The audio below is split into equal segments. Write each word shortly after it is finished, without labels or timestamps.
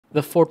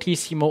The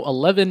Fortissimo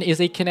 11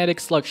 is a kinetic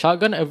slug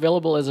shotgun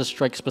available as a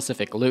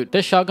strike-specific loot.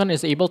 This shotgun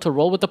is able to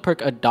roll with the perk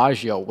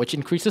Adagio, which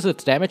increases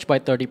its damage by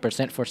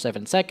 30% for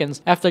 7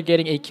 seconds after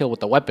getting a kill with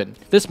the weapon.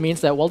 This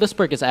means that while this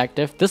perk is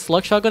active, this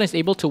slug shotgun is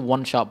able to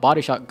one-shot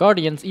body shot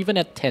guardians even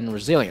at 10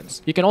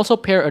 resilience. You can also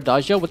pair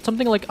Adagio with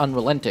something like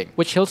Unrelenting,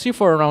 which heals you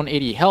for around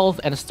 80 health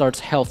and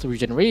starts health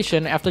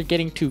regeneration after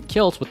getting 2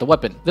 kills with the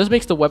weapon. This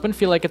makes the weapon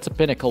feel like it's a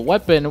pinnacle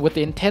weapon with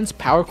the intense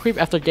power creep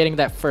after getting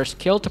that first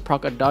kill to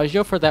proc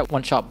Adagio for that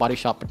one-shot body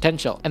shot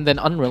potential, and then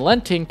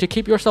Unrelenting to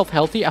keep yourself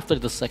healthy after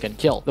the second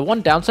kill. The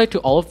one downside to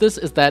all of this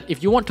is that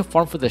if you want to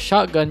farm for the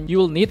shotgun, you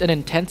will need an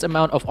intense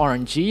amount of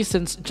RNG,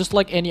 since just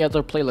like any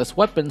other playlist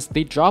weapons,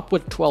 they drop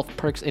with 12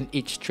 perks in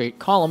each trait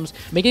columns,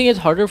 making it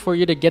harder for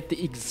you to get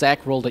the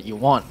exact roll that you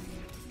want.